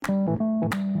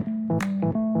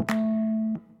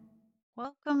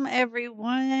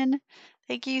everyone.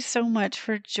 Thank you so much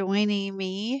for joining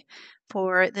me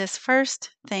for this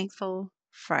first Thankful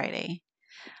Friday.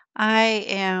 I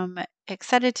am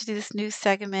excited to do this new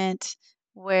segment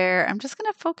where I'm just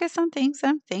going to focus on things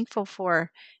I'm thankful for.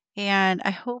 And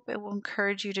I hope it will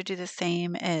encourage you to do the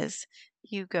same as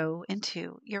you go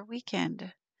into your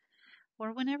weekend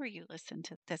or whenever you listen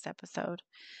to this episode.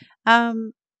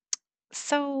 Um,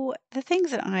 so, the things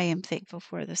that I am thankful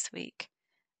for this week.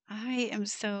 I am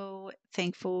so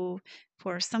thankful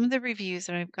for some of the reviews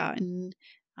that I've gotten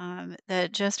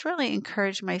that just really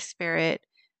encourage my spirit.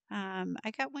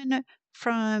 I got one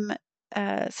from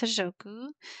Sajoku.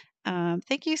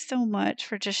 Thank you so much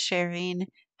for just sharing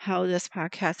how this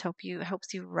podcast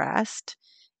helps you rest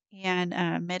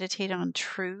and meditate on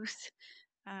truth.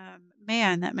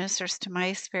 Man, that ministers to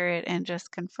my spirit and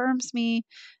just confirms me.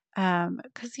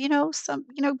 Because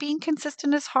being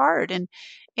consistent is hard,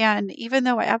 and even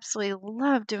though I absolutely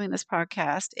love doing this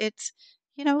podcast, it's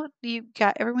you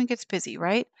got everyone gets busy,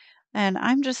 right? And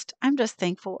I'm just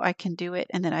thankful I can do it,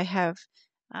 and that I have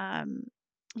um,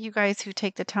 you guys who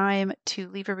take the time to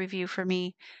leave a review for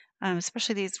me,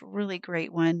 especially these really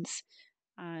great ones.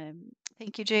 Um,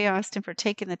 Thank you, Jay Austen, for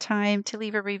taking the time to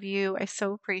leave a review. I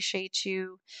so appreciate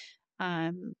you.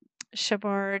 Um,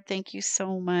 Shabard, thank you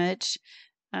so much.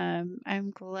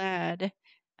 I'm glad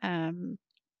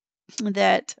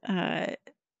that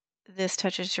this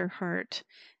touches your heart.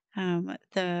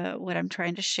 The what I'm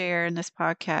trying to share in this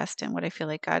podcast and what I feel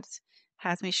like God's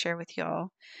has me share with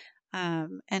y'all.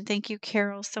 And thank you,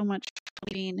 Carol, so much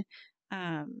for leaving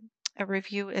a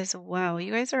review as well.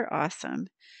 You guys are awesome.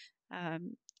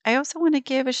 Um, I also want to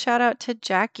give a shout out to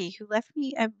Jackie, who left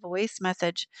me a voice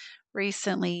message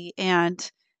recently.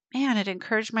 And man, it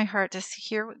encouraged my heart to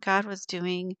hear what God was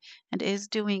doing and is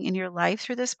doing in your life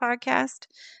through this podcast.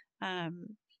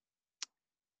 Um,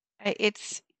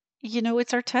 it's,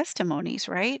 it's our testimonies,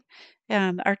 right?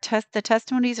 The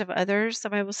testimonies of others, the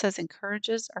Bible says,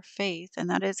 encourages our faith. And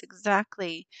that is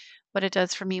exactly what it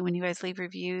does for me when you guys leave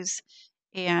reviews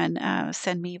and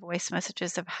send me voice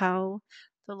messages of how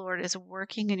the Lord is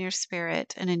working in your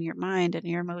spirit and in your mind and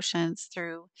your emotions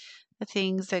through the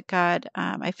things that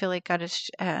I feel like God is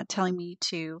telling me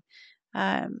to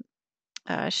um,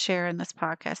 share in this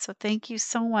podcast. So thank you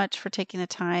so much for taking the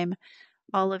time,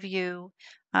 all of you.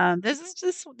 This is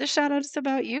just the shout out is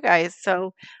about you guys.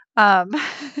 So um,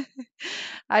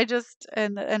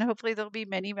 and hopefully there'll be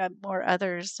many more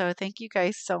others. So thank you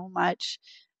guys so much.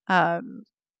 Um,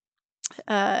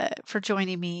 for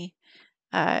joining me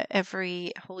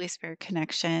every Holy Spirit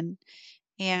connection.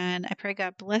 And I pray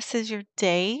God blesses your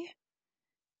day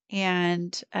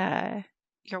and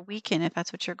your weekend if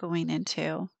that's what you're going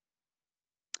into.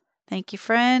 Thank you,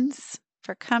 friends,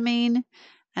 for coming,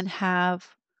 and have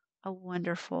a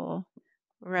wonderful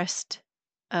rest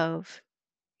of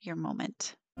your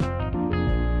moment.